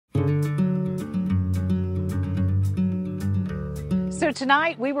So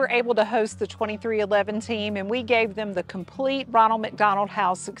tonight we were able to host the 2311 team, and we gave them the complete Ronald McDonald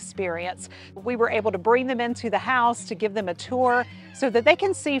House experience. We were able to bring them into the house to give them a tour so that they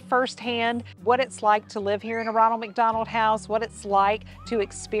can see firsthand what it's like to live here in a Ronald McDonald House, what it's like to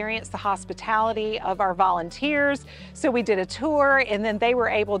experience the hospitality of our volunteers. So we did a tour, and then they were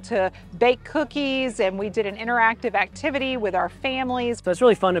able to bake cookies, and we did an interactive activity with our families. So it's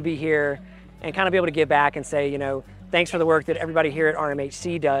really fun to be here and kind of be able to give back and say, you know, thanks for the work that everybody here at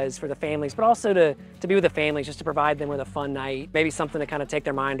RMHC does for the families, but also to be with the families, just to provide them with a fun night, maybe something to kind of take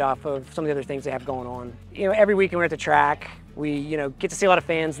their mind off of some of the other things they have going on. You know, every weekend we're at the track, we, you know, get to see a lot of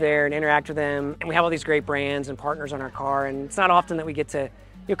fans there and interact with them, and we have all these great brands and partners on our car, and it's not often that we get to, you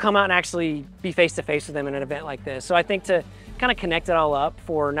know, come out and actually be face to face with them in an event like this. So I think to kind of connect it all up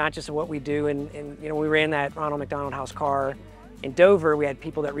for not just what we do, and you know, we ran that Ronald McDonald House car in Dover, we had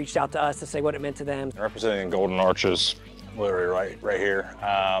people that reached out to us to say what it meant to them. Representing Golden Arches, literally right here,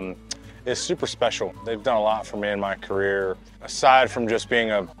 is super special. They've done a lot for me in my career. Aside from just being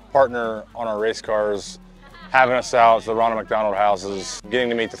a partner on our race cars, having us out to the Ronald McDonald houses,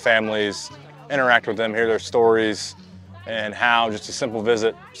 getting to meet the families, interact with them, hear their stories, and how just a simple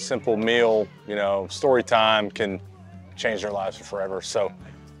visit, simple meal, you know, story time can change their lives for forever. So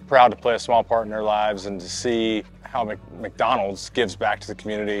proud to play a small part in their lives and to see how McDonald's gives back to the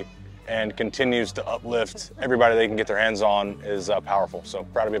community and continues to uplift everybody they can get their hands on is powerful. So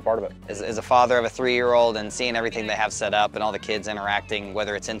proud to be a part of it. As a father of a 3-year-old and seeing everything they have set up and all the kids interacting,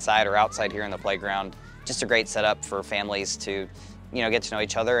 whether it's inside or outside here in the playground, just a great setup for families to, you know, get to know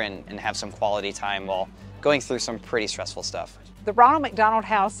each other and have some quality time while going through some pretty stressful stuff. The Ronald McDonald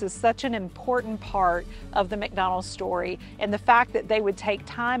House is such an important part of the McDonald story, and the fact that they would take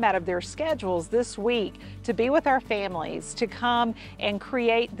time out of their schedules this week to be with our families, to come and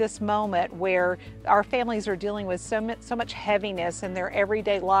create this moment where our families are dealing with so much heaviness in their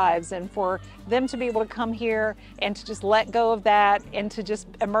everyday lives, and for them to be able to come here and to just let go of that and to just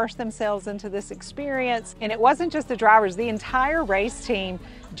immerse themselves into this experience. And it wasn't just the drivers, the entire race team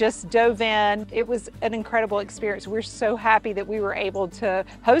just dove in. It was an incredible experience. We're so happy that we were able to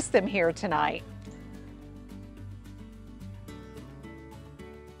host them here tonight.